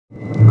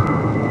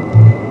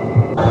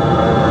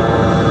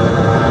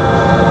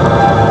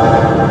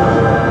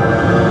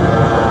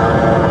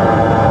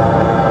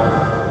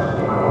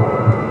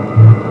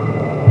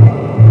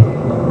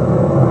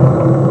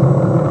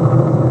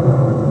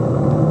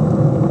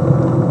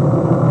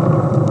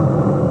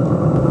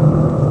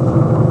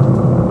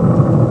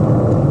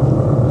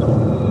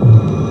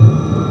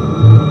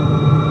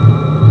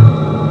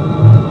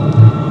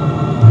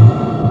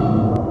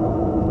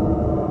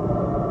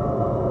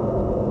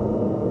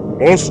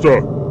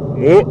Master,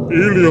 more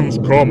aliens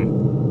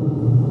come.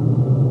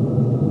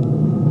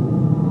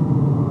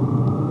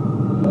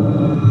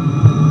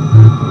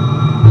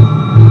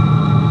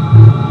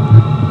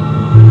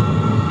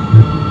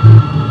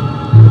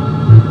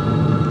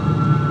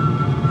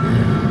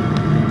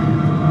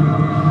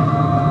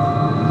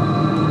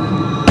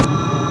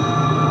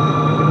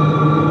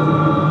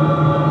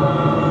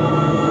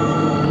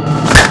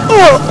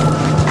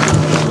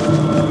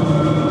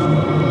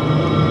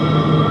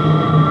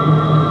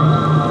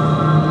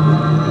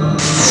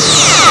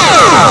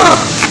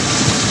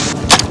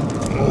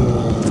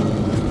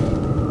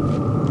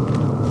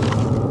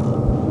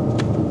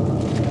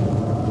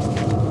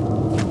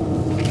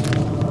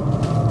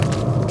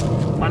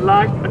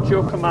 At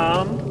your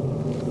command.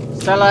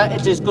 Stella,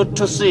 it is good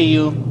to see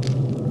you.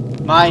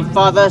 My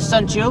father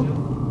sent you?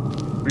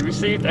 We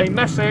received a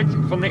message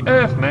from the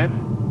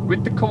Earthmen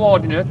with the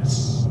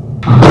coordinates.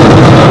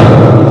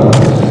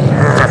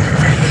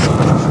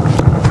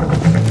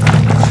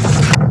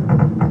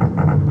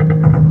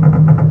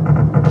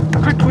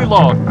 Quickly,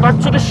 Lord, back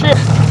to the ship!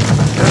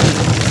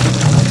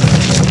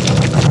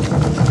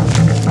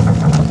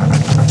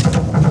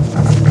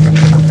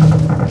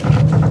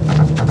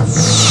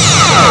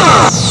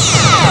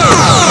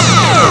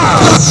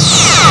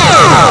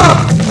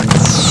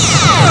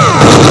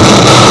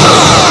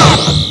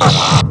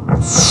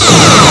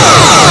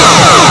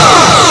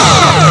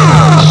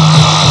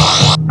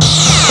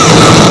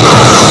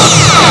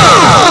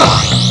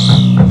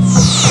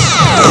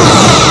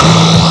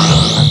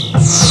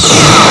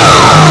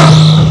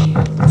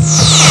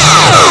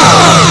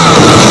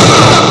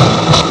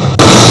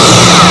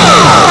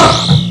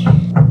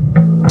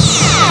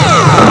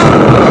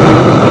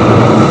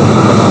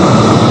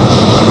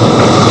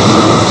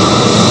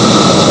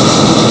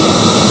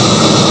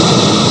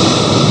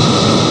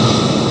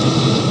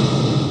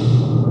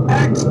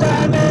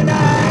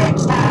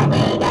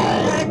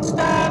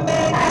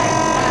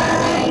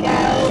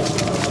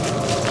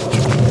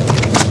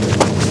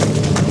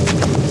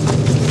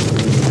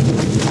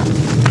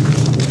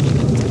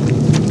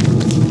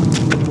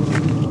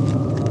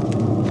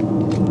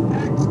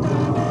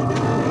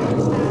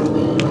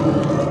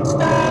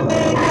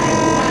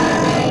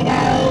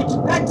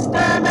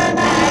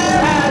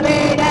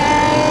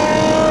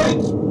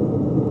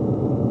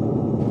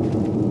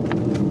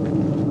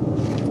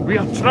 We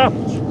are trapped!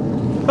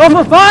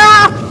 Open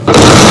fire!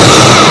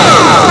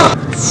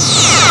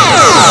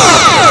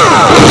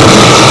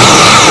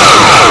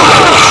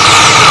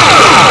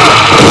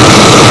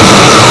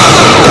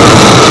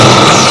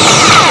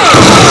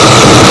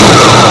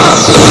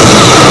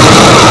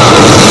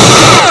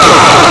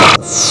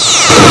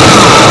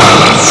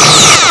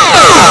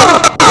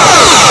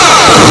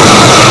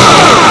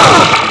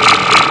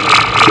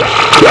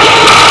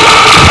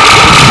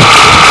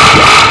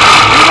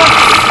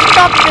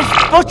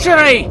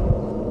 Butchery!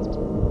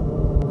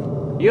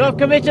 You have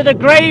committed a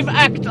grave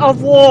act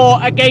of war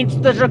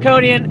against the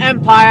Draconian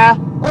Empire.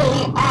 We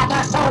are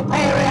the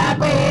superior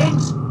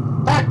beings!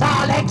 The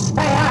Daleks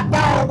fear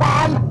no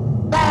one!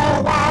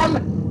 No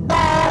one!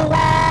 No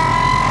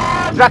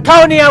one!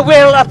 Draconia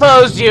will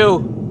oppose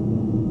you!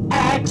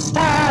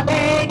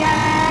 Exterminate!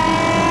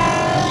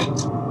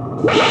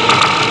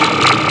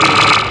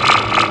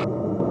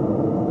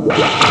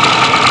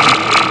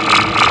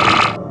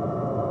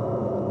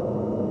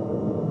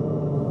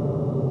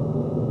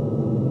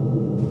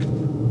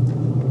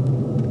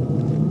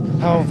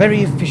 How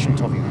very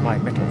efficient of you, my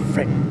metal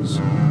friends.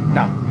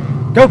 Now,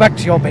 go back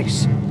to your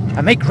base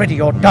and make ready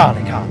your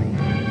Dalek army.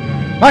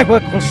 My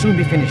work will soon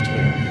be finished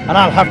here, and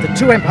I'll have the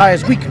two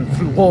empires weakened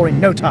through war in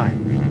no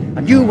time.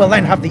 And you will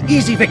then have the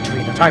easy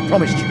victory that I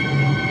promised you.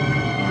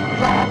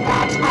 Your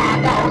gods are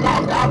no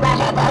longer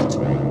relevant!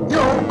 You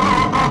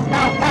are of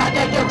no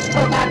further use to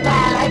the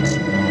Daleks!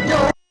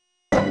 You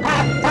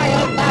have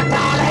failed the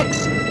Daleks!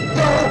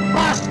 You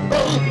must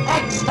be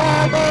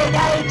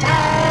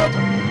exterminated!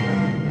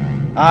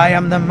 I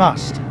am the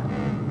Master.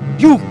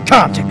 You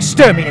can't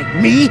exterminate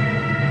me!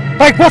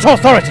 By what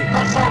authority?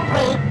 The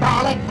Supreme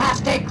Dalek has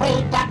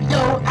decreed that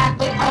you